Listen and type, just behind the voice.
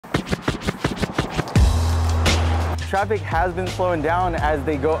Traffic has been slowing down as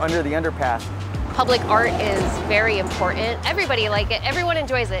they go under the underpass. Public art is very important. Everybody likes it, everyone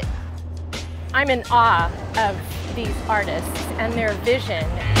enjoys it. I'm in awe of these artists and their vision.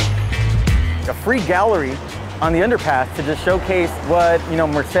 A free gallery on the underpass to just showcase what,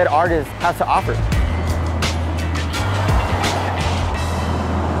 Merced artists has to offer.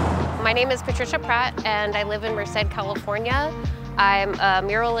 My name is Patricia Pratt and I live in Merced, California. I'm a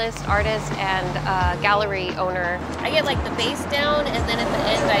muralist, artist, and gallery owner. I get like the base down and then at the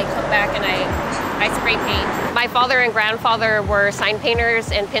end I come back and I spray paint. My father and grandfather were sign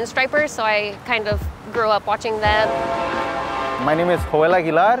painters and pinstripers, so I kind of grew up watching them. My name is Joel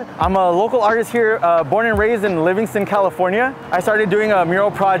Aguilar. I'm a local artist here, born and raised in Livingston, California. I started doing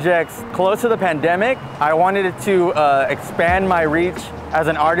mural projects close to the pandemic. I wanted to expand my reach as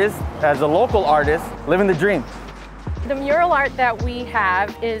an artist, as a local artist, living the dream. The mural art that we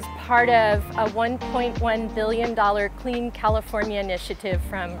have is part of a $1.1 billion Clean California initiative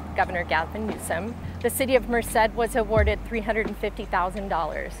from Governor Gavin Newsom. The City of Merced was awarded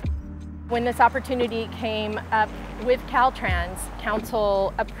 $350,000. When this opportunity came up with Caltrans,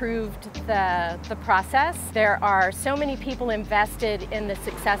 Council approved the process. There are so many people invested in the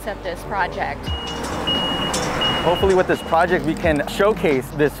success of this project. Hopefully with this project we can showcase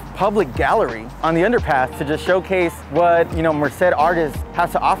this public gallery on the underpass to just showcase what, Merced artists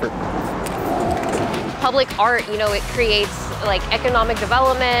has to offer. Public art, it creates like economic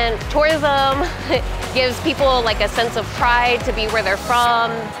development, tourism. It gives people like a sense of pride to be where they're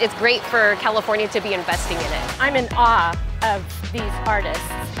from. It's great for California to be investing in it. I'm in awe of these artists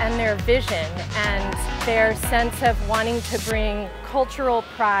and their vision and their sense of wanting to bring cultural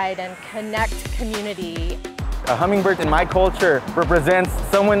pride and connect community. A hummingbird in my culture represents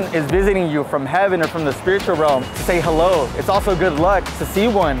someone is visiting you from heaven or from the spiritual realm to say hello. It's also good luck to see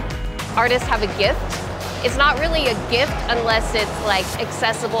one. Artists have a gift. It's not really a gift unless it's like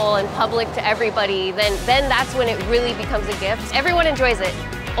accessible and public to everybody. Then that's when it really becomes a gift. Everyone enjoys it.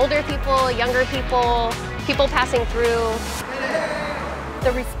 Older people, younger people, people passing through.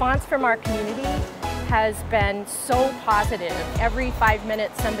 The response from our community has been so positive. Every 5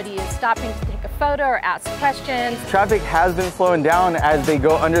 minutes somebody is stopping to take a photo or ask questions. Traffic has been slowing down as they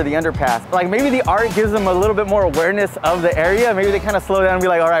go under the underpass. Like maybe the art gives them a little bit more awareness of the area. Maybe they kind of slow down and be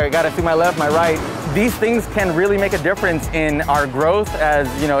like, all right, I gotta see my left, my right. These things can really make a difference in our growth as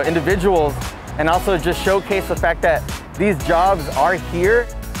individuals, and also just showcase the fact that these jobs are here.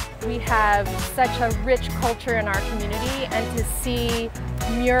 We have such a rich culture in our community, and to see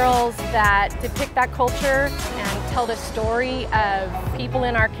murals that depict that culture and tell the story of people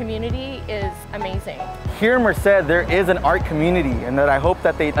in our community is amazing. Here in Merced, there is an art community, and that I hope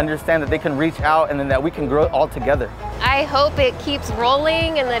that they understand that they can reach out and then that we can grow all together. I hope it keeps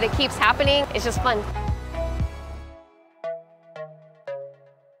rolling and that it keeps happening. It's just fun.